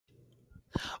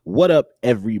What up,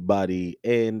 everybody,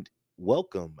 and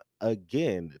welcome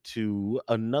again to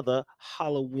another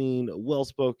Halloween Well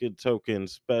Spoken Token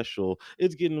special.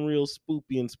 It's getting real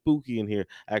spoopy and spooky in here.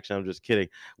 Actually, I'm just kidding.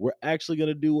 We're actually going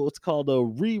to do what's called a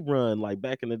rerun. Like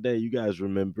back in the day, you guys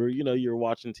remember, you're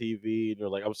watching TV and you're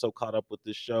like, I'm so caught up with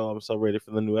this show. I'm so ready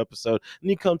for the new episode. And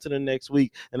you come to the next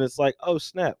week and it's like, oh,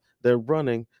 snap. They're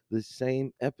running the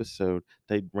same episode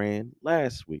they ran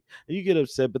last week. And you get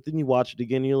upset, but then you watch it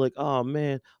again and you're like, oh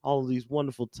man, all of these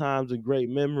wonderful times and great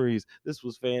memories. This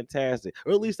was fantastic.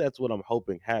 Or at least that's what I'm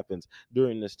hoping happens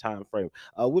during this time frame.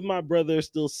 With my brother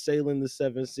still sailing the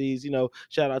seven seas,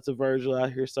 shout out to Virgil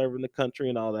out here serving the country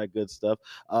and all that good stuff.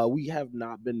 We have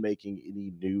not been making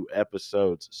any new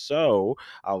episodes. So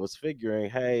I was figuring,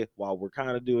 hey, while we're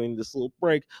kind of doing this little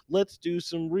break, let's do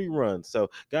some reruns. So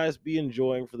guys, be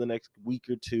enjoying for the next week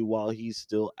or two while he's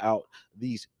still out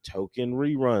these token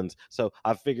reruns. So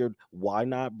I figured, why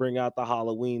not bring out the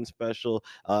Halloween special?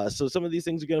 So some of these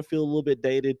things are going to feel a little bit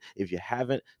dated. If you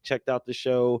haven't checked out the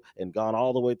show and gone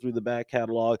all the way through the back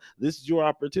catalog, this is your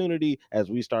opportunity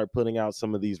as we start putting out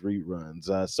some of these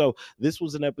reruns. So this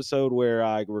was an episode where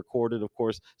I recorded, of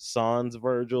course, Sans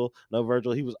Virgil. No,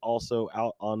 Virgil, he was also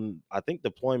out on, I think,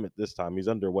 deployment this time. He's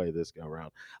underway this go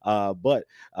around. But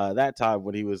that time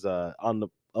when he was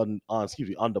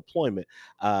on deployment,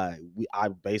 I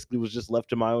basically was just left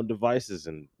to my own devices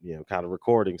and kind of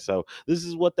recording. So this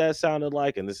is what that sounded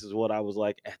like, and this is what I was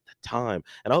like at the time.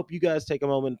 And I hope you guys take a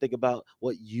moment and think about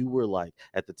what you were like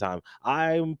at the time.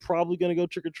 I'm probably gonna go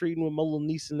trick-or-treating with my little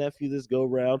niece and nephew this go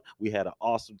round. We had an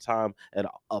awesome time at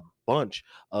a bunch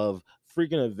of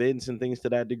freaking events and things to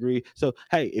that degree. So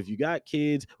hey, if you got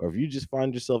kids or if you just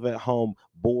find yourself at home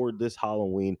bored this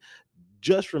Halloween,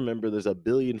 just remember there's a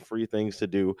billion free things to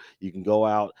do. You can go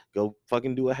out, go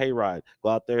fucking do a hayride, go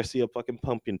out there, see a fucking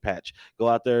pumpkin patch, go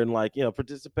out there and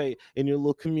participate in your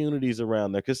little communities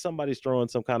around there, because somebody's throwing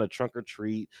some kind of trunk or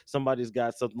treat. Somebody's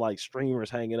got something like streamers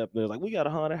hanging up there, like, we got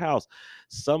a haunted house.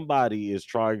 Somebody is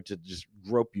trying to just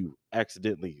grope you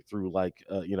accidentally through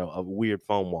a weird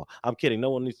foam wall. I'm kidding.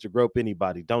 No one needs to grope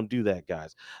anybody. Don't do that,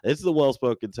 guys. It's the Well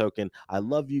Spoken Token. I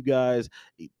love you guys.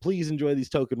 Please enjoy these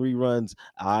token reruns.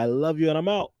 I love you, and I'm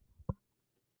out.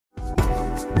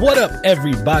 What up,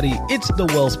 everybody? It's the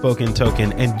Well Spoken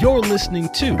Token, and you're listening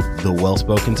to the Well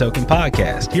Spoken Token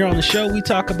podcast. Here on the show, we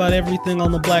talk about everything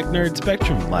on the black nerd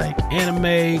spectrum, like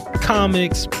anime,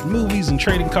 comics, movies, and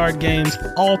trading card games,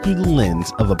 all through the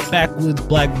lens of a backwoods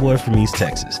black boy from East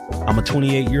Texas. I'm a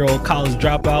 28-year-old college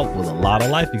dropout with a lot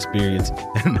of life experience,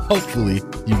 and hopefully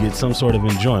you get some sort of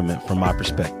enjoyment from my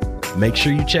perspective. Make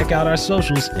sure you check out our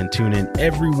socials and tune in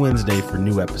every Wednesday for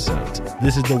new episodes.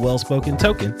 This is the Well Spoken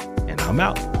Token, and I'm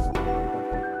out.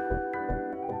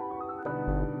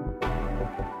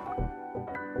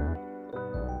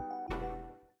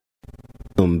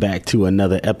 Welcome back to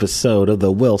another episode of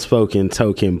the Well Spoken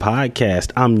Token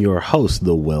podcast. I'm your host,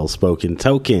 the Well Spoken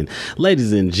Token.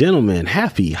 Ladies and gentlemen,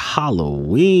 happy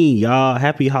Halloween, y'all.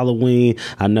 Happy Halloween.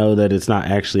 I know that it's not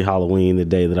actually Halloween the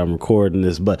day that I'm recording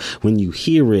this, but when you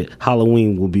hear it,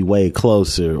 Halloween will be way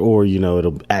closer, or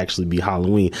it'll actually be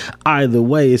Halloween. Either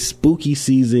way, it's spooky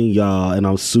season, y'all, and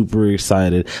I'm super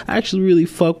excited. I actually really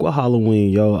fuck with Halloween,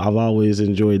 yo. I've always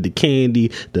enjoyed the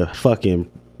candy, the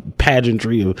fucking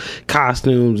pageantry of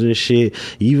costumes and shit.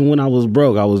 Even when I was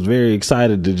broke, I was very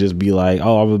excited to just be like,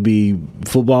 oh, I'm gonna be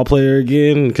football player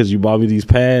again because you bought me these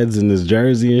pads and this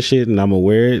jersey and shit, and I'm gonna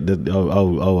wear it.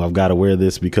 I've got to wear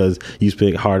this because you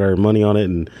spent hard-earned money on it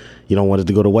and you don't want it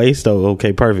to go to waste. Oh,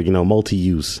 okay, perfect.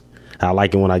 Multi-use. I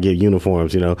like it when I get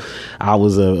uniforms. I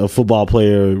was a football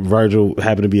player. Virgil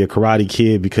happened to be a karate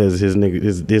kid because his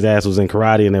ass was in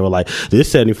karate, and they were like,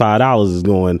 this $75 is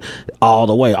going all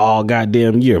the way, all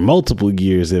goddamn year, multiple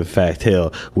years. In fact,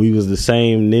 hell, we was the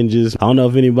same ninjas. I don't know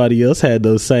if anybody else had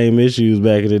those same issues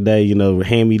back in the day,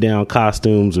 hand-me-down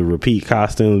costumes or repeat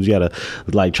costumes. You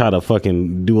gotta try to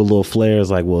fucking do a little flair. It's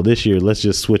like, well, this year let's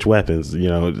just switch weapons.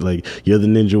 Like, you're the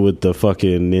ninja with the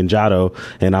fucking ninjato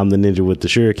and I'm the ninja with the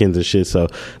shurikens and shit, so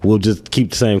we'll just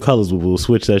keep the same colors, but we'll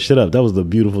switch that shit up. That was the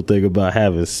beautiful thing about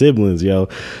having siblings, yo.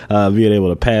 Being able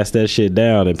to pass that shit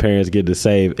down and parents get to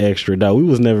save extra dough. We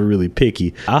was never really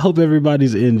picky. I hope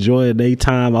everybody's enjoying their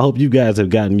time. I hope you guys have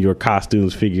gotten your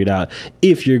costumes figured out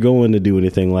if you're going to do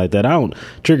anything like that. I don't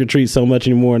trick-or-treat so much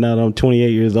anymore now that I'm 28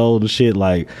 years old and shit.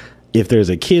 Like, if there's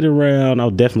a kid around,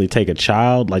 I'll definitely take a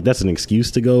child. Like, that's an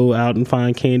excuse to go out and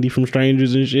find candy from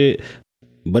strangers and shit.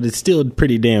 But it's still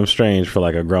pretty damn strange for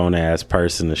like a grown ass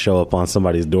person to show up on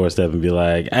somebody's doorstep and be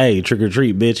like, hey, trick or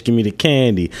treat, bitch, give me the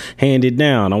candy, hand it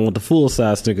down. I want the full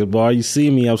size Snickers bar. You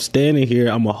see me, I'm standing here,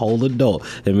 I'm a whole adult.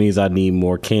 That means I need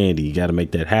more candy. You got to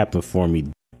make that happen for me,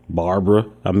 Barbara.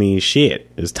 I mean,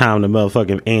 shit, it's time to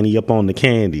motherfucking ante up on the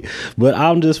candy. But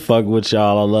I'm just fucking with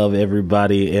y'all. I love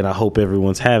everybody, and I hope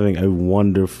everyone's having a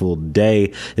wonderful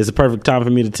day. It's a perfect time for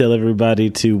me to tell everybody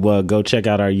to go check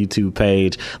out our YouTube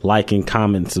page, like and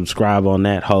comment and subscribe on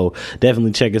that hoe.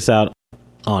 Definitely check us out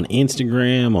on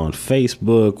Instagram, on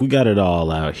Facebook. We got it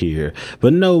all out here.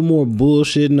 But no more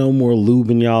bullshit, no more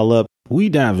lubing y'all up. We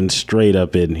diving straight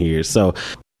up in here. So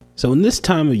when this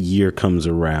time of year comes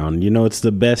around, you know, it's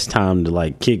the best time to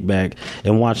like kick back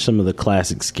and watch some of the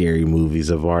classic scary movies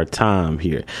of our time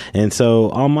here. And so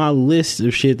on my list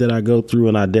of shit that I go through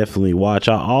and I definitely watch,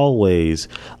 I always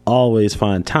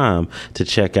find time to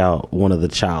check out one of the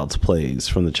Child's Plays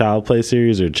from the Child Play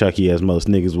series, or Chucky as most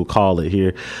niggas will call it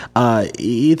here.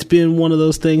 It's been one of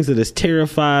those things that has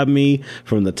terrified me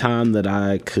from the time that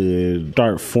I could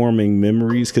start forming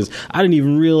memories, because I didn't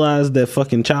even realize that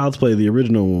fucking Child's Play, the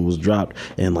original one, was dropped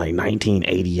in like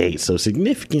 1988, so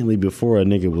significantly before a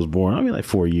nigga was born. I mean, like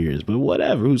 4 years, but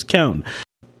whatever, who's counting?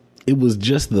 It was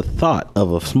just the thought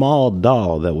of a small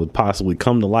doll that would possibly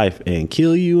come to life and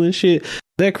kill you and shit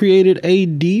that created a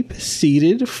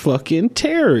deep-seated fucking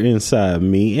terror inside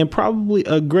me, and probably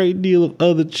a great deal of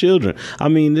other children. I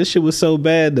mean, this shit was so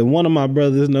bad that one of my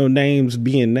brothers, no names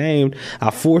being named, I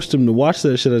forced him to watch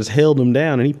that shit. I just held him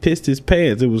down and he pissed his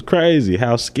pants. It was crazy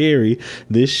how scary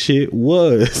this shit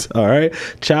was. All right,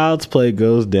 Child's Play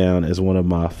goes down as one of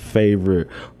my favorite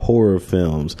horror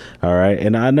films. All right,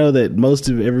 and I know that most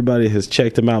of everybody has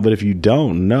checked them out, but if you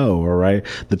don't know, all right,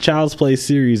 the Child's Play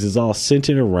series is all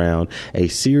centered around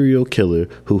a serial killer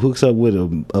who hooks up with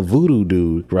a voodoo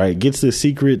dude, right? Gets the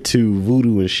secret to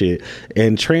voodoo and shit,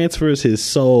 and transfers his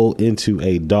soul into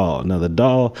a doll. Now the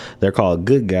doll, they're called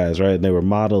Good Guys, right? And they were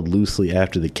modeled loosely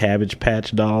after the Cabbage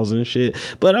Patch dolls and shit.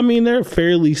 But I mean, they're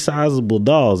fairly sizable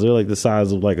dolls. They're like the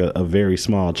size of like a very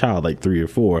small child, like 3 or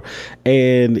 4.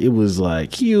 And it was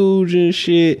like huge and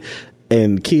shit.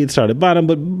 And kids started buying them,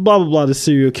 but blah, blah, blah. The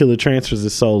serial killer transfers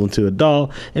his soul into a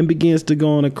doll and begins to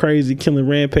go on a crazy killing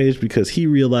rampage because he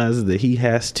realizes that he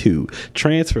has to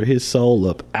transfer his soul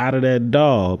up out of that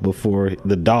doll before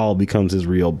the doll becomes his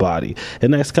real body.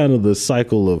 And that's kind of the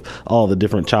cycle of all the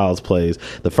different Child's Plays.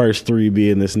 The first 3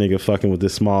 being this nigga fucking with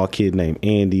this small kid named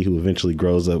Andy, who eventually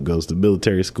grows up, goes to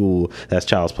military school. That's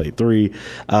Child's Play 3.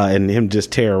 And him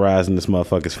just terrorizing this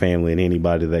motherfucker's family and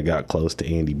anybody that got close to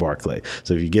Andy Barclay.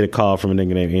 So if you get a call from a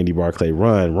nigga named Andy Barclay,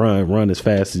 run as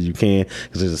fast as you can,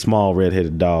 because there's a small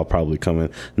red-headed doll probably coming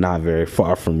not very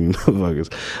far from you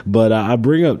motherfuckers. But I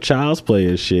bring up Child's Play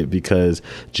and shit because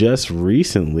just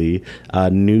recently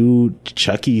a new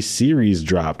Chucky series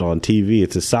dropped on TV.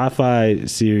 It's a sci-fi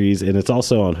series and it's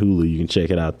also on Hulu. You can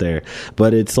check it out there.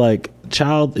 But it's like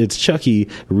it's Chucky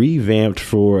revamped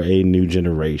for a new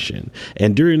generation.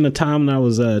 And during the time that I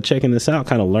was checking this out,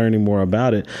 kind of learning more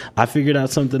about it, I figured out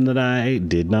something that I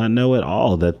did not know at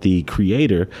all, that the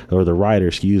creator, or the writer,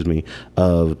 excuse me,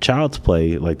 of Child's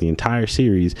Play, like the entire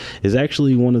series, is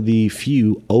actually one of the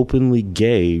few openly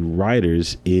gay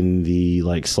writers in the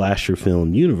like slasher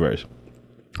film universe,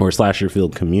 or slasher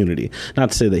film community.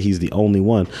 Not to say that he's the only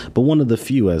one, but one of the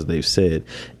few, as they've said.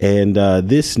 And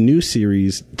this new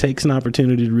series takes an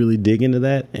opportunity to really dig into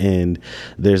that. And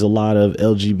there's a lot of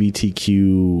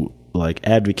LGBTQ like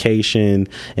advocation,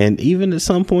 and even at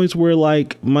some points where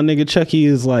like my nigga Chucky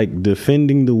is like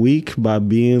defending the weak by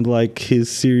being like his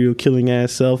serial killing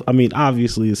ass self. I mean,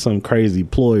 obviously it's some crazy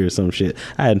ploy or some shit.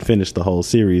 I hadn't finished the whole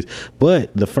series,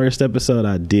 but the first episode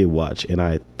I did watch and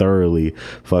I thoroughly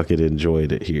fucking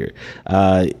enjoyed it here.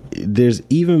 There's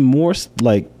even more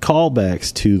like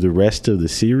callbacks to the rest of the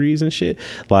series and shit.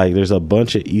 Like there's a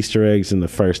bunch of Easter eggs in the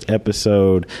first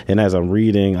episode, and as I'm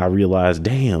reading I realized,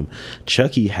 damn,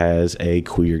 Chucky has a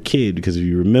queer kid, because if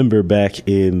you remember back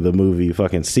in the movie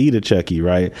fucking Seed of Chucky,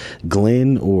 right,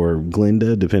 Glenn or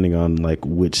Glenda, depending on like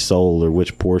which soul or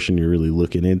which portion you're really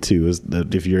looking into, is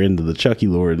that if you're into the Chucky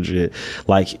lore and shit,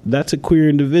 like that's a queer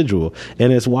individual.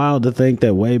 And it's wild to think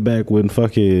that way back when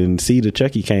fucking Seed of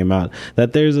Chucky came out,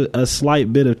 that there's a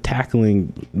slight bit of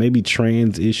tackling maybe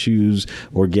trans issues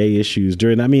or gay issues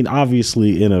during, I mean,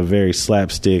 obviously in a very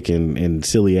slapstick and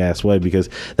silly ass way, because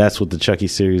that's what the Chucky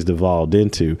series devolved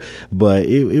into. But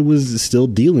it was still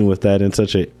dealing with that in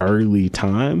such an early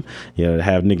time, you know, to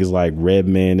have niggas like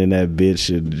Redman and that bitch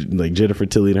and like Jennifer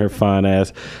Tilly and her fine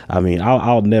ass. I mean,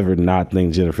 I'll never not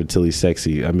think Jennifer Tilly's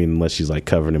sexy. I mean, unless she's like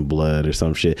covered in blood or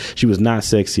some shit. She was not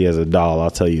sexy as a doll,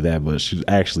 I'll tell you that, but she was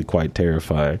actually quite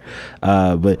terrifying.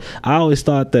 But I always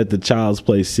thought that the Child's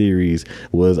Play series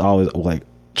was always like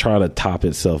trying to top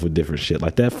itself with different shit.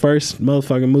 Like that first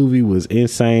motherfucking movie was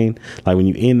insane. Like when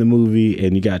you end the movie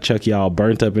and you got Chucky all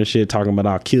burnt up and shit talking about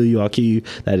I'll kill you,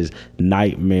 that is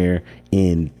nightmare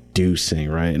inducing,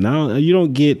 right? Now you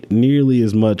don't get nearly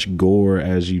as much gore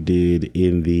as you did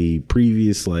in the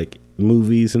previous like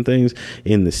movies and things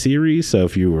in the series. So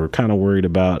if you were kind of worried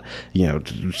about, you know,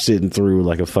 sitting through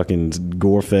like a fucking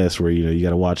gore fest where, you know, you got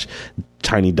to watch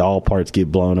tiny doll parts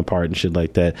get blown apart and shit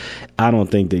like that, I don't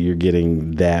think that you're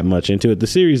getting that much into it. The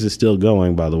series is still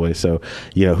going, by the way, so,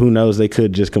 you know, who knows, they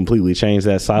could just completely change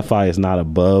that. SyFy is not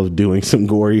above doing some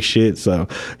gory shit, so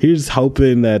here's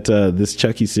hoping that this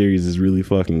Chucky series is really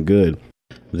fucking good.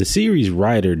 The series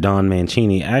writer, Don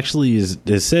Mancini, actually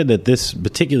has said that this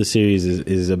particular series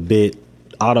is a bit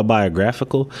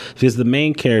autobiographical, because the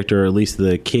main character, or at least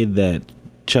the kid that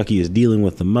Chucky is dealing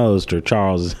with the most, or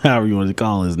Charles, however you want to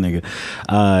call his nigga,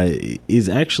 is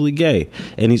actually gay,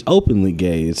 and he's openly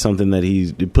gay. It's something that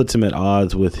it puts him at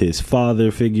odds with his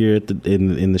father figure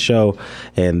in the show,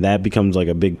 and that becomes like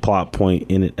a big plot point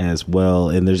in it as well.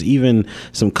 And there's even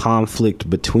some conflict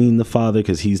between the father,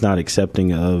 because he's not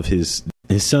accepting of his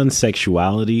son's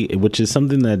sexuality, which is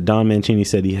something that Don Mancini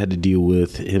said he had to deal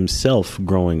with himself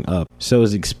growing up. So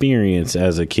his experience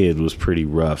as a kid was pretty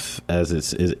rough, as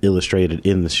it's illustrated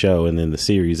in the show and in the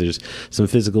series. There's some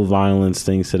physical violence,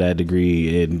 things to that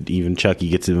degree, and even Chucky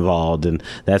gets involved, and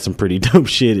that's some pretty dope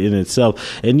shit in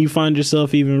itself. And you find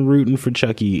yourself even rooting for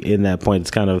Chucky in that point.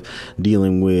 It's kind of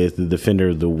dealing with the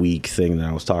defender of the weak thing that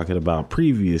I was talking about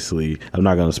previously. I'm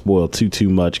not going to spoil too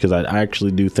much, because I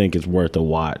actually do think it's worth a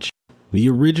watch. The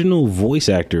original voice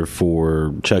actor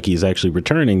for Chucky is actually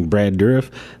returning, Brad Dourif.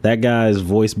 That guy's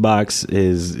voice box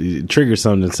triggers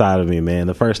something inside of me, man.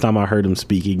 The first time I heard him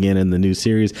speak again in the new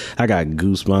series, I got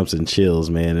goosebumps and chills,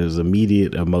 man. It was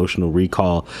immediate emotional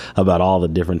recall about all the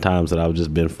different times that I've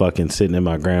just been fucking sitting in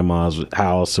my grandma's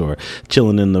house or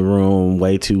chilling in the room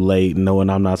way too late, knowing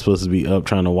I'm not supposed to be up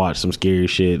trying to watch some scary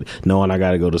shit, knowing I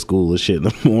gotta go to school and shit in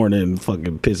the morning,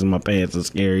 fucking pissing my pants and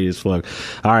scary as fuck.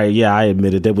 All right, yeah, I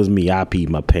admit it. That was me. I peed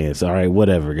my pants. All right,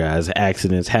 whatever, guys.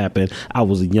 Accidents happen. I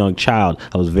was a young child.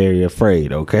 I was very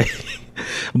afraid, okay?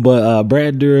 But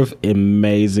Brad Dourif,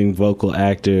 amazing vocal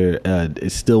actor,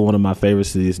 is still one of my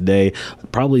favorites to this day.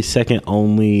 Probably second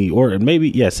only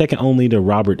to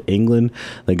Robert Englund,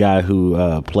 the guy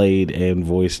who played and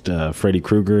voiced Freddy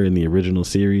Krueger in the original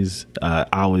series. I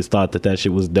always thought that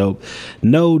shit was dope.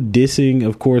 No dissing,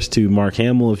 of course, to Mark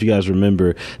Hamill. If you guys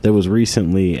remember, there was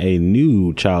recently a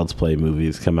new Child's Play movie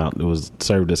that's come out. It was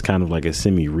served as kind of like a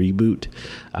semi-reboot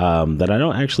that I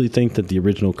don't actually think that the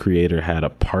original creator had a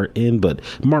part in, but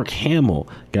Mark Hamill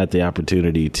got the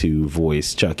opportunity to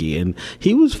voice Chucky, and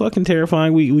he was fucking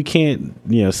terrifying. We can't,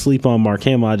 sleep on Mark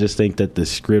Hamill. I just think that the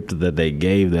script that they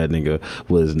gave that nigga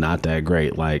was not that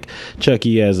great. Like,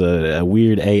 Chucky as a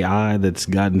weird AI that's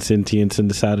gotten sentience and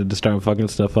decided to start fucking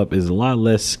stuff up is a lot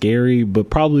less scary, but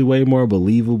probably way more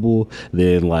believable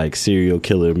than like serial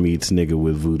killer meets nigga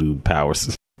with voodoo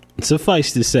powers.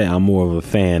 Suffice to say, I'm more of a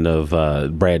fan of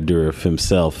Brad Dourif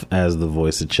himself as the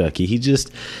voice of Chucky. He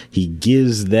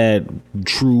gives that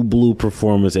true blue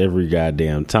performance every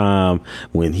goddamn time.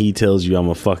 When he tells you I'm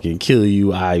gonna fucking kill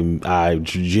you, I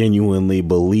genuinely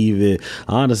believe it.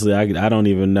 Honestly, I don't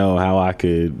even know how I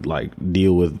could like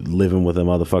deal with living with a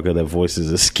motherfucker that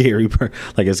voices a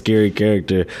scary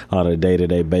character on a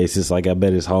day-to-day basis. Like, I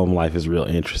bet his home life is real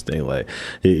interesting. Like,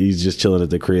 he's just chilling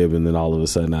at the crib, and then all of a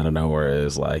sudden out of nowhere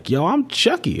it's like, yo, I'm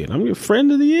Chucky and I'm your friend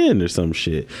to the end or some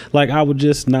shit. Like, I would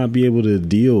just not be able to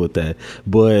deal with that.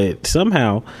 But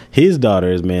somehow his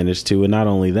daughter has managed to, and not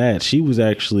only that, she was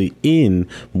actually in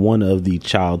one of the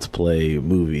Child's Play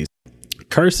movies,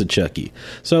 Curse of Chucky.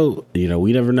 So,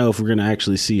 we never know if we're going to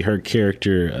actually see her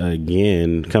character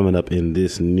again coming up in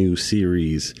this new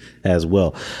series as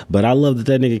well. But I love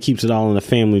that nigga keeps it all in the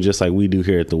family, just like we do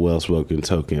here at the Well Spoken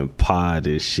Token pod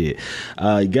and shit.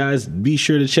 Guys, be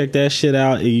sure to check that shit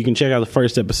out. You can check out the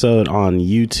first episode on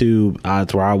YouTube.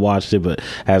 That's where I watched it. But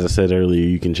as I said earlier,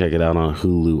 you can check it out on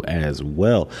Hulu as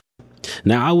well.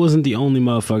 Now, I wasn't the only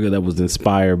motherfucker that was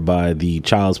inspired by the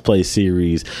Child's Play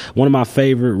series. One of my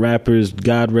favorite rappers,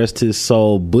 God rest his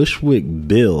soul, Bushwick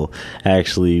Bill,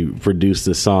 actually produced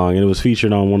a song, and it was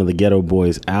featured on one of the Ghetto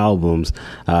Boys albums.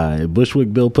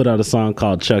 Bushwick Bill put out a song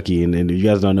called Chucky, and if you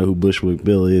guys don't know who Bushwick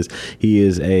Bill is, he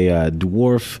is a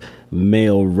dwarf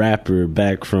male rapper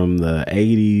back from the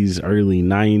 80s, early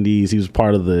 90s. He was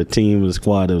part of the team of the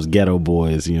squad that was Ghetto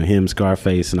Boys, him,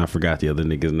 Scarface, and I forgot the other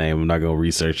nigga's name. I'm not gonna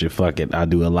research it, fuck it, I'll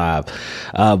do it live.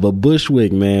 But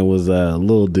Bushwick, man, was a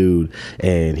little dude,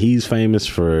 and he's famous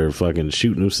for fucking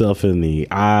shooting himself in the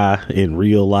eye in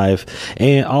real life,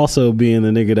 and also being the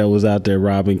nigga that was out there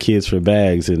robbing kids for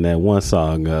bags in that one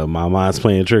song, My Mind's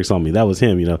Playing Tricks on Me. That was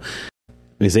him.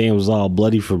 His hand was all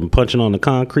bloody from punching on the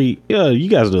concrete. Yeah, you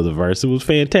guys know the verse. It was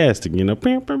fantastic,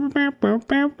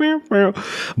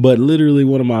 But literally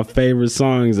one of my favorite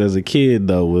songs as a kid,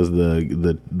 though, was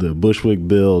the Bushwick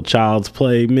Bill Child's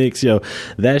Play mix.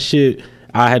 That shit,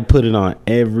 I had put it on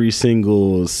every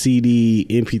single CD,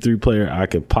 MP3 player I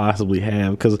could possibly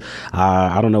have, because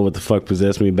I don't know what the fuck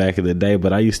possessed me back in the day,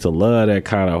 but I used to love that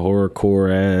kind of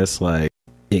horrorcore ass, like,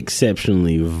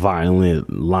 exceptionally violent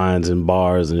lines and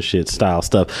bars and shit style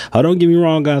stuff. Don't get me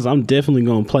wrong, guys, I'm definitely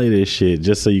gonna play this shit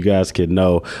just so you guys can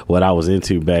know what I was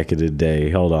into back in the day.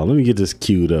 Hold on, let me get this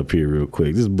queued up here real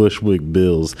quick. This is Bushwick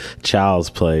Bill's Child's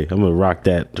Play. I'm gonna rock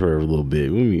that for a little bit.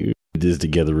 Let me get this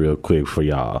together real quick for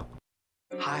y'all.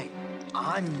 Hi,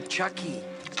 I'm Chucky.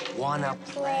 Wanna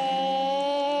play?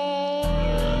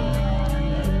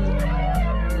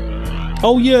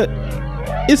 Oh yeah,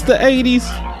 it's the 80s.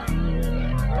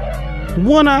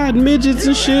 One-eyed midgets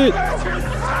and shit. I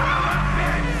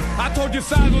told you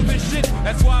SyFy's was this shit.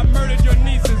 That's why I murdered your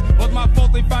nieces. Was my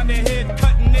fault they found their head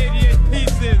cut in 88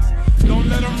 pieces. Don't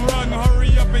let them run, hurry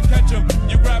up and catch them.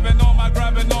 You grabbing on,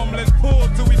 let's pull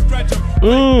till we stretch them.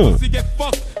 Pussy get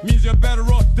fucked means you're better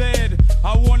off dead.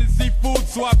 I wanted seafood,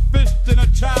 so I fished in a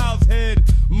child's head.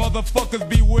 Motherfuckers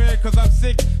beware, cause I'm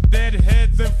sick. Dead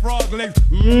heads and frog legs.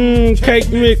 Cake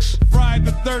mix. Friday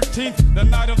the 13th, the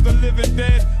night of the living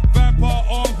dead. Vampire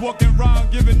arms walking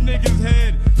around giving niggas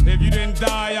head. If you didn't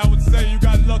die, I would say you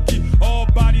got lucky. All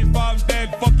bodies found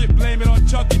dead, fuck it, blame it on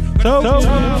Chucky.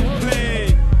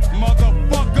 Play,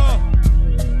 motherfucker.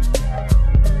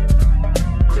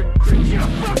 You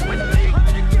fuck with me, I'm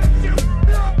gonna get you.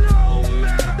 No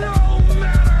matter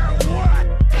what.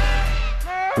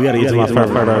 We gotta get to my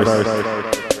first verse.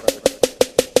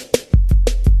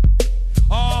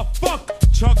 Oh fuck,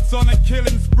 Chuck's on a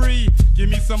killing spree. Give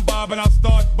me some bob and I'll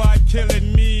start by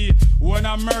killing me. When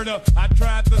I murder, I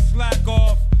tried to slack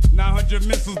off. 900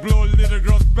 missiles blow a little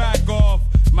girl's back off.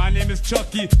 My name is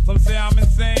Chucky, some say I'm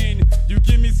insane. You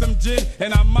give me some gin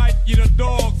and I might eat a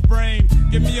dog's brain.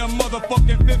 Give me a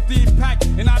motherfucking 15 pack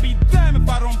and I'll be damned if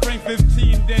I don't bring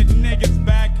 15 dead niggas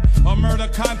back. A murder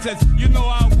contest, you know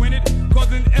I'll win it.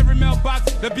 Cause in every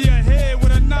mailbox there'll be a head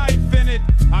with a knife in it.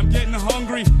 I'm getting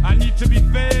hungry, I need to be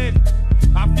fed.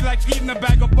 I feel like eating a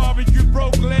bag of barbecue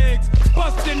broke legs.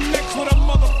 Busting necks with a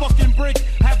motherfucking brick.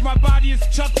 Half my body is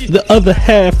Chucky. The other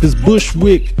half is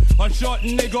Bushwick. A short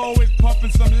nigga always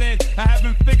pumping some lead. I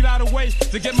haven't figured out a way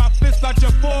to get my fist out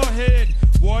your forehead.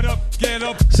 What up, get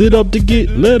up. Sit up to get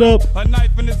lit up. A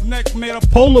knife in his neck made a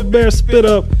polar bear spit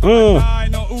up. I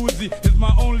know Uzi is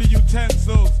my only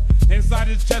utensils. Inside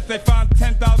his chest they found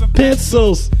 10,000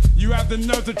 pencils. You have the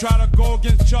nerve to try to go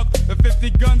against Chuck. The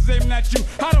 50 guns aiming at you.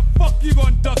 How the fuck you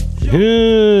gonna duck?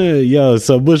 Yo,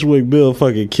 so Bushwick Bill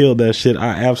fucking killed that shit.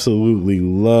 I absolutely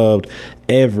loved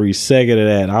every second of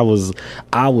that. I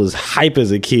was hype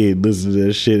as a kid listening to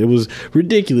this shit. It was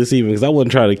ridiculous even because I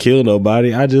wasn't trying to kill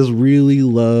nobody. I just really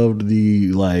loved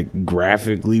the like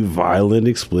graphically violent,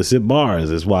 explicit bars.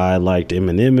 That's why I liked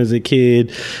Eminem as a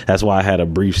kid. That's why I had a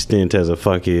brief stint as a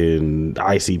fucking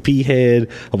ICP head.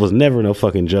 I was never no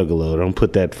fucking juggalo. Don't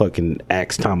put that fucking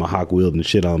axe tomahawk wielding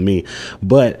shit on me.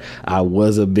 But I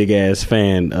was a big ass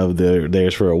fan of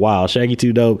theirs for a while. Shaggy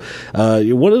 2 Dope.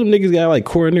 One of them niggas got like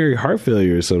coronary heart failure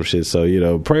or some shit,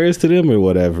 so prayers to them or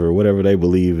whatever they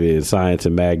believe in, science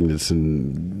and magnets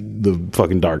and the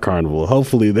fucking dark carnival.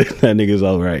 Hopefully that nigga's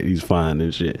all right, he's fine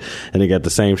and shit. And they got the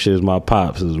same shit as my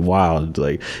pops. It's wild.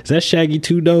 Like, is that Shaggy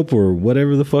 2 Dope or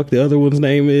whatever the fuck the other one's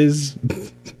name is?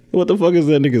 What the fuck is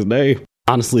that nigga's name?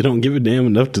 Honestly, don't give a damn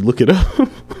enough to look it up.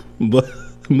 But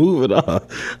moving on.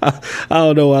 I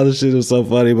don't know why this shit is so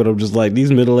funny, but I'm just like,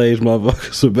 these middle-aged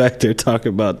motherfuckers were back there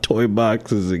talking about toy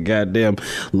boxes and goddamn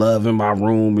love in my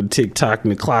room and TikTok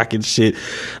and the clock and shit.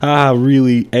 I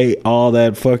really ate all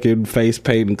that fucking face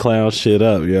paint and clown shit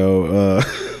up, yo.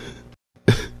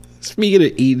 Speaking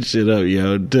of eating shit up,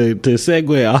 yo, to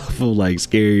segue off of like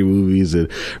scary movies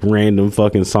and random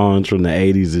fucking songs from the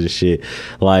 80s and shit,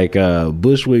 like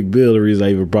Bushwick Bill, the reason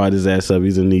I even brought his ass up,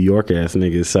 he's a New York ass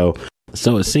nigga.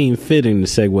 So it seemed fitting to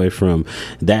segue from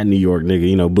that New York nigga,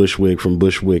 you know, Bushwick, from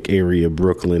Bushwick area,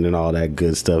 Brooklyn, and all that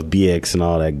good stuff, BX and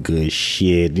all that good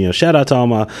shit. You know, shout out to all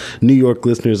my New York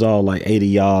listeners, all like 80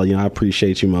 y'all. You know, I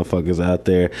appreciate you motherfuckers out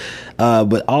there.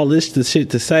 But all this shit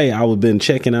to say, I've been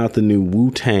checking out the new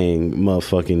Wu-Tang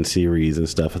motherfucking series and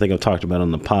stuff. I think I've talked about it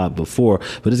on the pod before,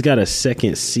 but it's got a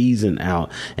second season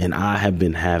out, and I have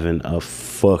been having a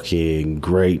fucking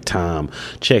great time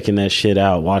checking that shit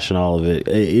out, watching all of it.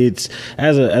 It's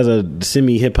as a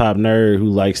semi hip hop nerd who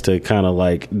likes to kind of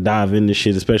like dive into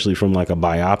shit, especially from like a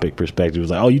biopic perspective.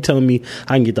 It's like, oh, you telling me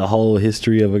I can get the whole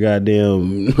history of a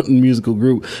goddamn musical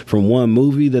group from one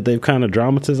movie that they've kind of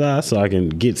dramatized, so I can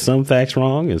get some facts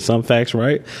wrong and some facts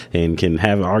right, and can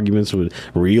have arguments with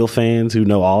real fans who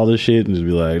know all this shit and just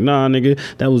be like, nah, nigga,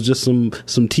 that was just some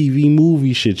TV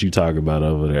movie shit you talk about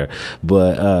over there.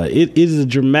 But it is a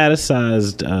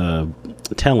dramatized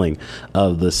telling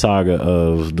of the saga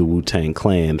of the Wu-Tang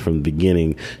Clan from the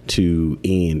beginning to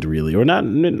end, really. Or not, I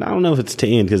don't know if it's to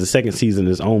end, because the second season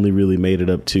has only really made it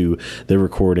up to the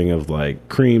recording of like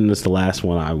Cream. That's the last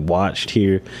one I watched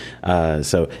here.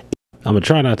 So I'm gonna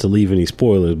try not to leave any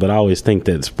spoilers, but I always think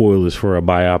that spoilers for a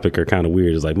biopic are kind of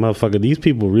weird. It's like, motherfucker, these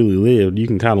people really lived. You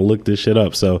can kind of look this shit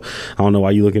up. So I don't know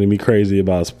why you're looking at me crazy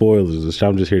about spoilers.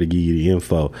 I'm just here to give you the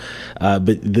info. But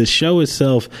the show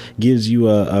itself gives you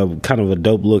a kind of a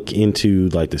dope look into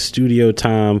like the studio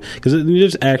time, because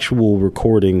there's actual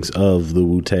recordings of the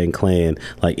Wu-Tang Clan,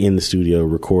 like in the studio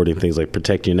recording things. Like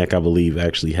Protect Your Neck, I believe,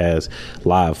 actually has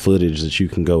live footage that you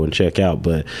can go and check out.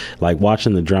 But like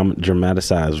watching the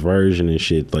dramatized version and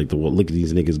shit, like look at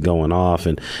these niggas going off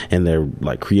and their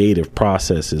like creative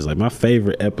processes. Like my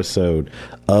favorite episode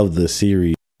of the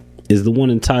series is the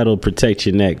one entitled Protect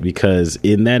Your Neck, because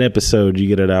in that episode you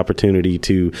get an opportunity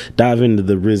to dive into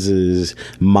the RZA's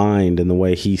mind and the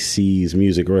way he sees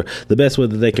music, or the best way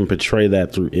that they can portray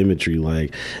that through imagery.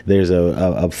 Like there's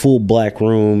a full black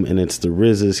room, and it's the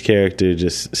RZA's character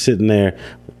just sitting there,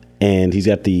 and he's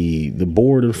got the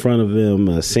board in front of him,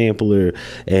 a sampler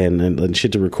and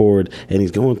shit to record, and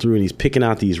he's going through and he's picking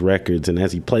out these records, and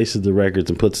as he places the records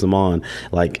and puts them on,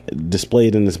 like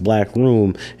displayed in this black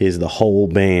room is the whole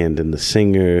band, and the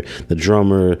singer, the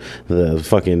drummer, the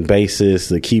fucking bassist,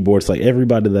 the keyboards, like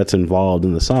everybody that's involved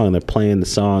in the song. They're playing the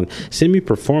song,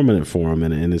 semi-performing it for him,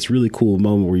 and it's really cool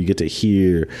moment where you get to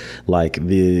hear like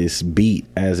this beat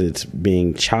as it's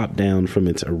being chopped down from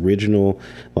its original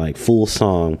like full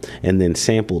song, and then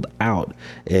sampled out,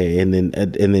 and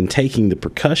then taking the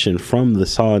percussion from the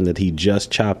song that he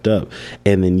just chopped up,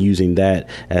 and then using that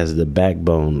as the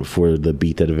backbone for the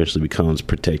beat that eventually becomes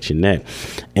Protect Your Neck.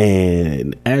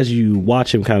 And as you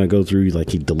watch him kind of go through,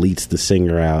 like he deletes the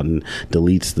singer out and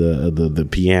deletes the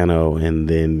piano, and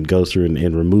then goes through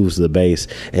and removes the bass,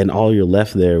 and all you're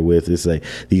left there with is like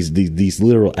these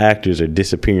literal actors are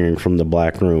disappearing from the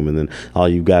black room, and then all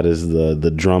you got is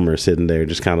the drummer sitting there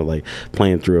just kind of like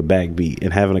playing through a backbeat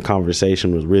and having a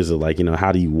conversation with RZA, like, you know,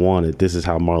 how do you want it? This is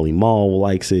how Marley Marl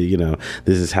likes it, you know,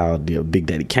 this is how Big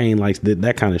Daddy Kane likes it,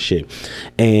 that kind of shit.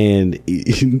 And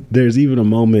there's even a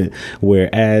moment where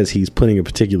as he's putting a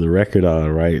particular record on,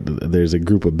 right, there's a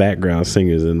group of background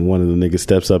singers, and one of the niggas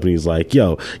steps up and he's like,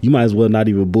 yo, you might as well not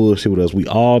even bullshit with us. We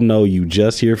all know you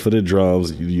just here for the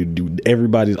drums.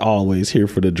 Everybody's always here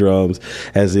for the drums,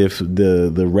 as if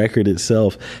the record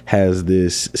itself has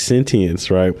this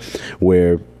sentience, right,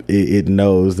 where it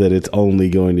knows that it's only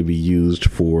going to be used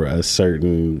for a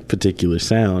certain particular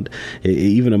sound.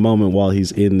 Even a moment while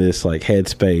he's in this like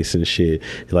headspace and shit,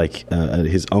 like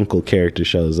his uncle character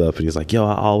shows up and he's like, yo,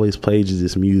 I always played you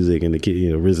this music, and the kid,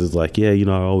 you know, RZA's like, yeah, you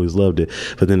know, I always loved it.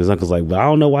 But then his uncle's like, but I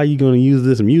don't know why you're going to use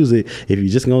this music if you're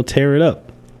just going to tear it up.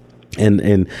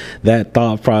 And that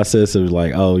thought process of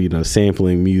like, oh, you know,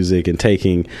 sampling music and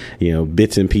taking, you know,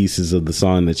 bits and pieces of the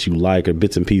song that you like, or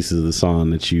bits and pieces of the song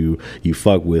that you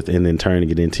fuck with, and then turning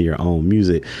it into your own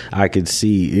music. I could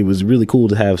see it was really cool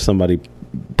to have somebody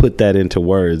put that into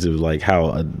words. It was like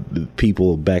how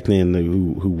people back then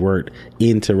who weren't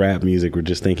into rap music were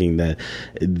just thinking that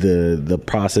the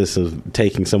process of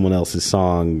taking someone else's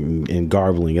song and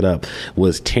garbling it up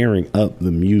was tearing up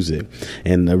the music.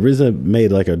 And RZA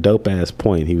made like a dope ass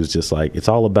point. He was just like, it's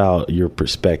all about your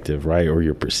perspective, right, or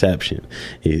your perception.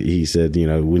 He said, you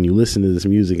know, when you listen to this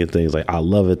music and things, like, I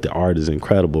love it, the art is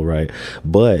incredible, right,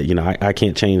 but you know, I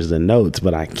can't change the notes,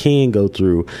 but I can go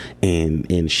through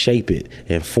and shape it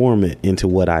and form it into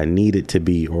what I need it to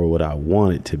be or what I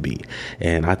want it to be.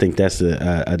 And I think that's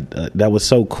that was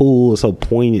so cool, so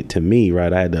poignant to me,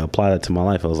 right? I had to apply that to my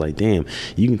life. I was like, damn,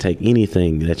 you can take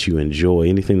anything that you enjoy,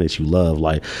 anything that you love,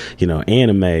 like, you know,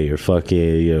 anime or fucking,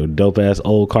 you know, dope ass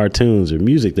old cartoons or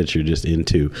music that you're just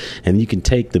into, and you can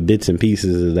take the bits and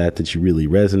pieces of that you really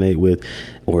resonate with,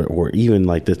 or even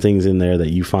like the things in there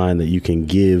that you find that you can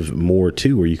give more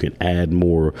to, or you can add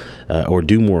more or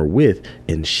do more with,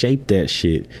 and shape that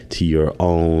shit to your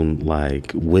own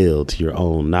like will, to your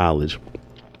own knowledge.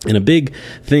 And a big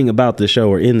thing about the show,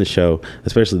 or in the show,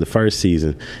 especially the first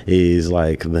season, is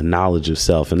like the knowledge of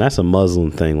self. And that's a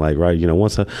Muslim thing, like, right, you know,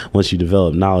 once you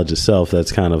develop knowledge of self,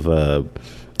 that's kind of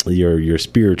your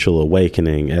spiritual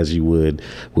awakening, as you would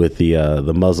with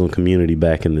the Muslim community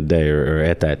back in the day, or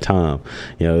at that time.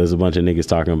 You know, there's a bunch of niggas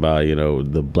talking about, you know,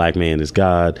 the black man is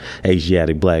God,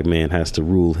 Asiatic black man has to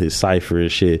rule his cipher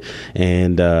and shit.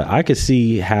 And I could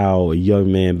see how a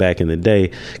young man back in the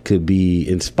day could be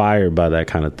inspired by that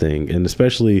kind of thing, and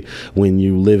especially when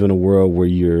you live in a world where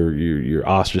you're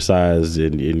ostracized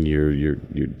and you're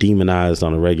demonized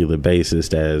on a regular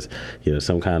basis as, you know,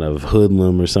 some kind of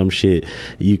hoodlum or some shit.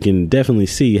 You can definitely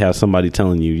see how somebody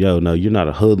telling you, yo, no, you're not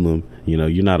a hoodlum, you know,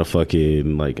 you're not a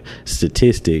fucking like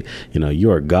statistic, you know,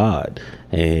 you're a God.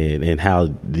 And how,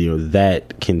 you know,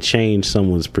 that can change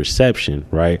someone's perception,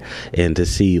 right? And to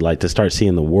see, like, to start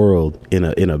seeing the world in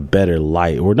a better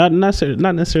light, or not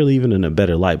necessarily even in a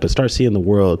better light, but start seeing the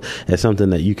world as something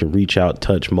that you can reach out,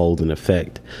 touch, mold, and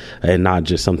affect, and not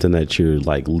just something that you're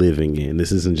like living in.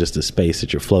 This isn't just a space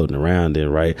that you're floating around in,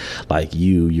 right? Like,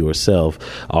 you yourself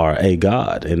are a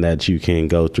God, and that you can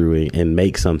go through and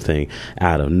make something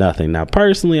out of nothing. Now,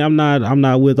 personally, I'm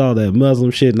not with all that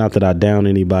Muslim shit. Not that I down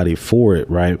anybody for it,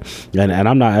 right? And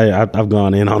I'm not. I've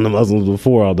gone in on the Muslims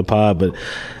before on the pod, but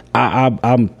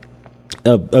I'm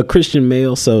a Christian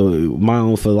male, so my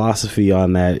own philosophy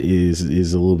on that is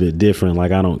a little bit different.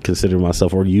 Like, I don't consider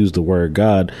myself or use the word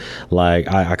God. Like,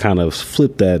 I kind of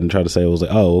flip that and try to say, I was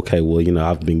like, oh, okay, well, you know,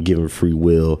 I've been given free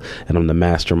will and I'm the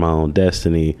master of my own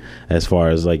destiny, as far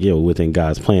as like, you know, within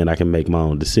God's plan, I can make my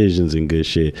own decisions and good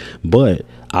shit. But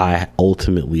I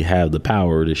ultimately have the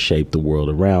power to shape the world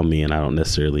around me, and I don't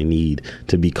necessarily need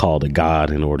to be called a god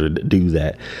in order to do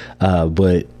that.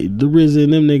 But the RZA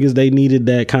and them niggas, they needed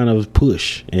that kind of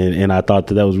push, and I thought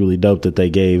that was really dope that they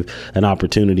gave an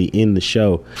opportunity in the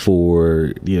show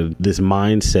for, you know, this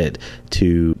mindset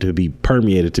to be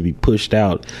permeated, to be pushed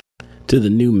out to the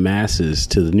new masses,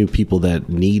 to the new people that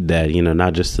need that, you know,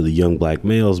 not just to the young black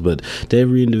males, but to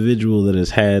every individual that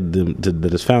has that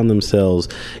has found themselves,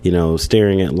 you know,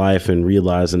 staring at life and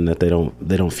realizing that they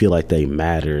don't feel like they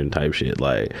matter and type shit.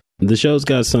 Like, the show's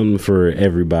got something for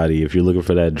everybody. If you're looking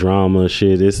for that drama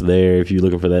shit, it's there. If you're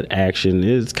looking for that action,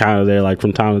 it's kind of there. Like,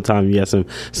 from time to time, you got some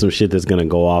shit that's gonna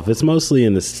go off. It's mostly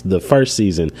in the first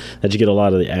season that you get a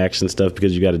lot of the action stuff,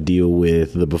 because you got to deal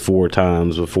with the before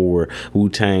times, before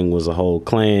Wu-Tang was a whole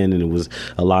clan and it was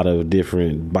a lot of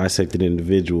different bisected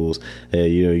individuals.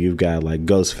 You know, you've got like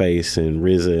Ghostface and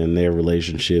RZA and their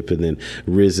relationship, and then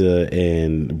RZA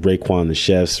and Raekwon the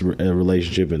Chef's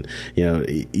relationship, and, you know,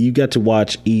 you got to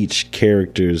watch each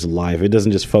character's life. It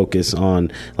doesn't just focus on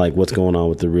like what's going on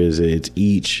with the RZA. It's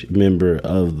each member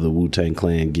of the Wu-Tang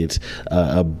Clan gets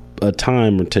a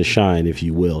time to shine, if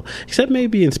you will, except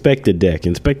maybe Inspector Deck.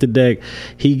 Inspector Deck,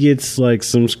 he gets like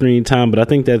some screen time, but I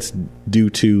think that's due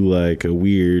to like a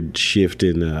weird shift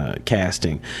in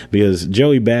casting, because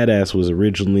Joey Badass was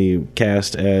originally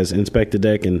cast as Inspector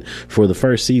Deck, and for the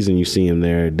first season you see him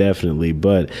there, definitely,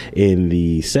 but in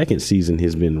the second season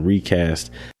he's been recast.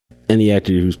 And the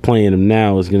actor who's playing him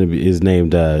now is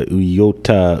named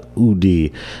Uyota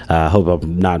Udi. I hope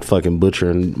I'm not fucking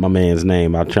butchering my man's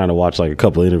name. I'm trying to watch like a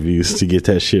couple interviews to get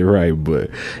that shit right. But,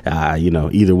 you know,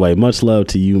 either way, much love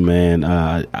to you, man.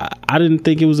 I didn't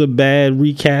think it was a bad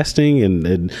recasting.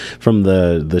 And from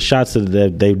the shots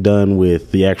that they've done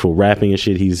with the actual rapping and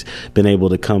shit, he's been able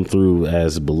to come through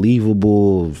as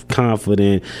believable,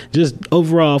 confident, just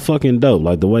overall fucking dope.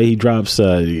 Like, the way he drops,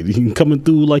 coming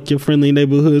through like your friendly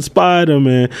neighborhood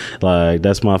Spider-Man, like,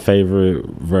 that's my favorite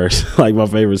verse, like my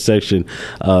favorite section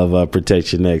of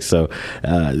Protect Your Neck. So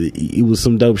it was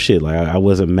some dope shit. Like, I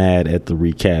wasn't mad at the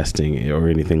recasting or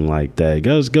anything like that.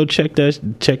 Go check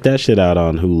that shit out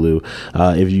on Hulu.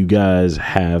 If you guys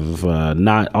have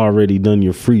not already done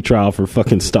your free trial for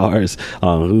fucking Stars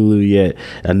on Hulu yet,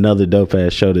 another dope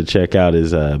ass show to check out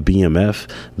is BMF,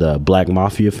 the Black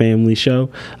Mafia family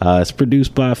show. It's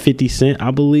produced by 50 Cent,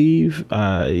 I believe,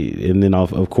 and then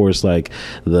of course course, like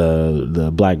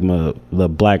the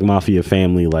black mafia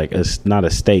family, like not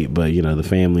a state, but you know, the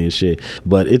family and shit.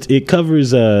 But it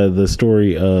covers the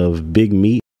story of Big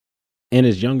Meat and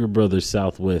his younger brother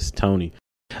Southwest Tony.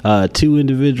 Two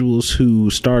individuals who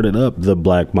started up the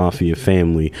Black Mafia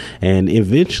family, and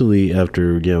eventually,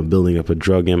 after building up a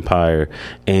drug empire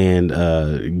and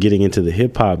getting into the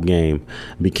hip hop game,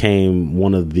 became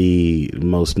one of the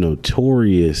most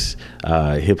notorious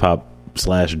hip hop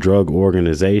 / drug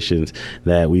organizations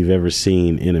that we've ever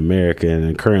seen in America.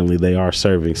 And currently they are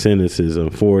serving sentences,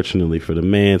 unfortunately, for the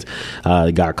mans.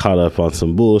 Got caught up on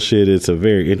some bullshit. It's a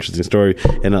very interesting story,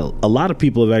 and a lot of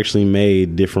people have actually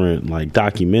made different like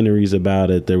documentaries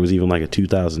about it. There was even like a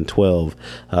 2012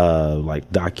 like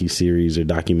docu-series or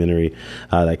documentary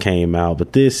that came out,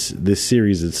 but this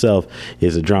series itself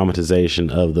is a dramatization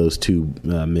of those two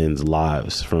men's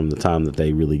lives from the time that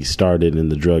they really started in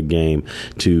the drug game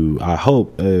to, I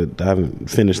hope, I haven't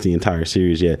finished the entire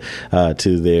series yet,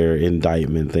 to their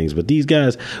indictment things. But these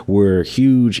guys were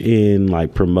huge in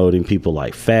like promoting people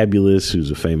like Fabulous, who's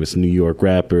a famous New York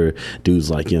rapper, dudes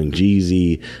like Young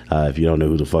Jeezy. If you don't know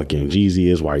who the fuck Young Jeezy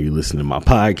is, why are you listening to my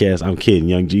podcast? I'm kidding.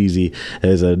 Young Jeezy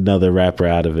is another rapper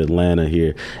out of Atlanta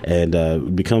here, and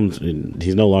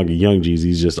he's no longer Young Jeezy,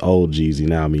 he's just old Jeezy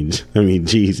now. I mean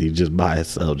Jeezy just by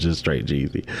itself, just straight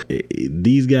Jeezy.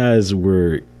 These guys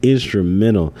were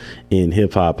instrumental in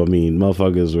hip hop. I mean,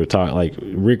 motherfuckers were talking like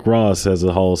Rick Ross has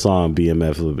a whole song,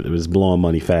 BMF. It was blowing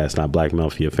money fast, not Black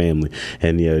Mafia family.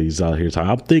 And yeah, he's out here talking,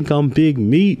 I think I'm Big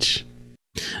Meech.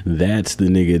 That's the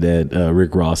nigga that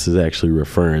Rick Ross is actually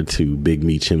referring to, Big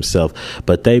Meech himself.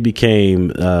 But they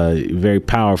became very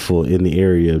powerful in the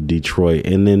area of Detroit,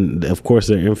 and then of course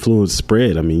their influence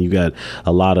spread. I mean, you got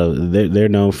a lot of they're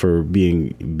known for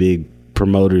being big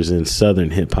promoters in Southern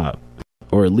hip hop,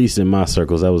 or at least in my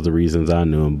circles. That was the reasons I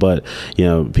knew him. But,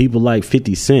 people like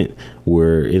 50 Cent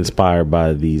were inspired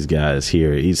by these guys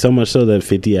here. So much so that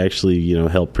 50 actually,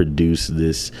 helped produce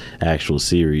this actual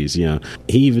series. He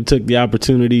even took the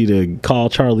opportunity to call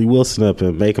Charlie Wilson up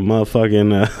and make a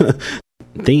motherfucking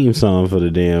theme song for the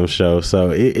damn show. So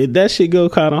that shit go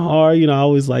kind of hard. I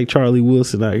always like Charlie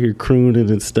Wilson out here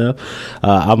crooning and stuff.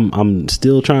 I'm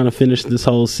still trying to finish this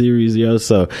whole series,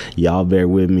 so y'all bear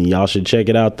with me. Y'all should check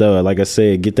it out though. Like I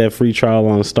said, get that free trial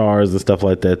on Stars and stuff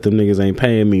like that. Them niggas ain't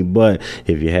paying me, but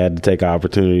if you had to take an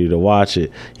opportunity to watch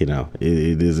it,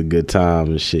 it is a good time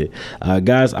and shit.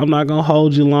 Guys, I'm not gonna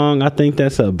hold you long. I think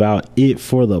that's about it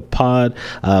for the pod.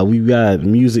 We've got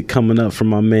music coming up from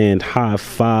my man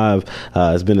Hi-Five.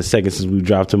 It's been a second since we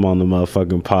dropped him on the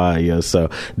motherfucking pod, so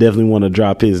definitely want to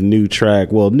drop his new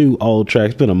track. Well, new old track.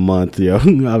 It's been a month,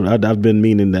 I've been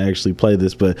meaning to actually play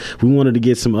this, but we wanted to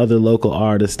get some other local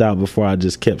artists out before I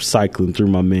just kept cycling through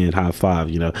my man Hi-Five.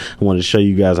 I wanted to show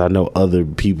you guys I know other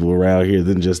people around here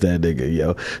than just that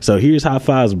nigga, So here's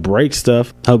Hi-Five's Break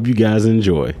Stuff. Hope you guys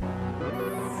enjoy.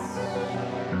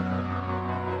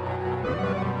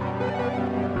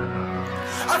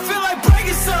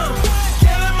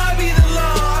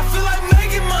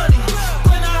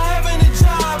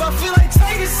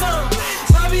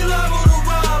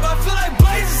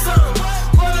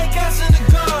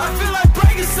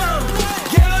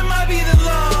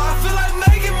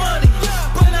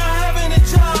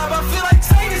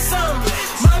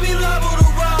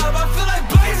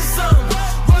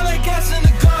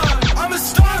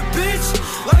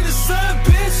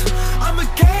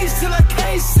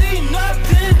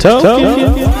 Token.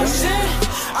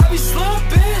 I be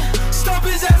slumping, stop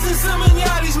his ass in some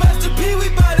maniatis, Master P, we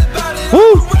bout it.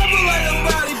 Woo. Rebel like a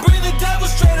body, bring the devil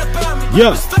straight up at me.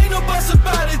 Yeah. Stay no bus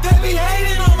about it, they be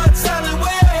hating on my talent,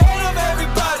 way ahead of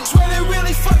everybody. Swear they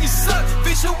really fucking suck,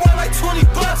 bitch, you want like $20,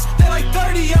 they like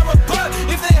 30, I'm a buck.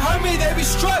 If they hurt me, they be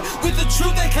struck with the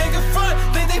truth they can't confront.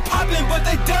 Think they popping, but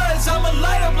they done, so I'ma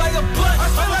light up like a blunt. I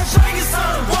feel like shaking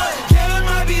something, what? Yeah, that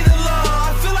might be the law,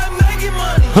 I feel like making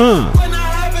money. When I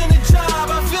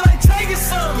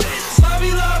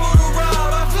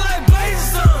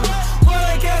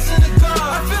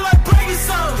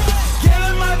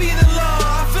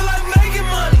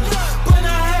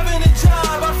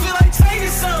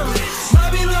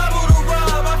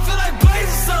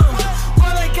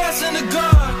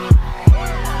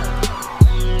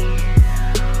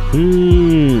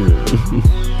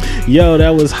Yo, that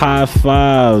was High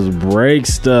Fives, Break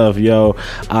Stuff. Yo,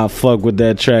 I fuck with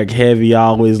that track heavy. I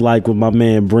always like when my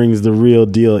man brings the real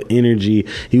deal energy.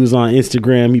 He was on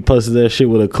Instagram. He posted that shit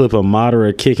with a clip of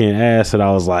Madara kicking ass, and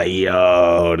I was like,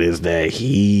 yo, this that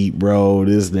heat, bro.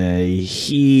 This that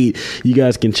heat. You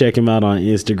guys can check him out on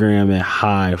Instagram at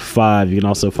High Five. You can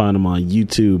also find him on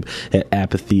YouTube at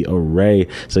Apathy Array.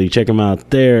 So you check him out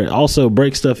there. Also,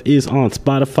 Break Stuff is on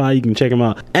Spotify. You can check him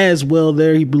out as well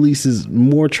there. He releases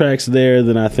more tracks there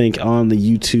than I think on the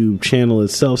YouTube channel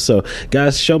itself. So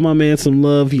guys, show my man some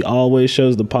love. He always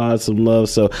shows the pod some love.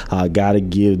 So I gotta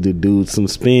give the dude some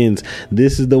spins.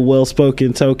 This is the Well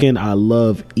Spoken Token. I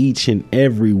love each and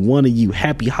every one of you.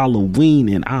 Happy Halloween,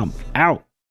 and I'm out.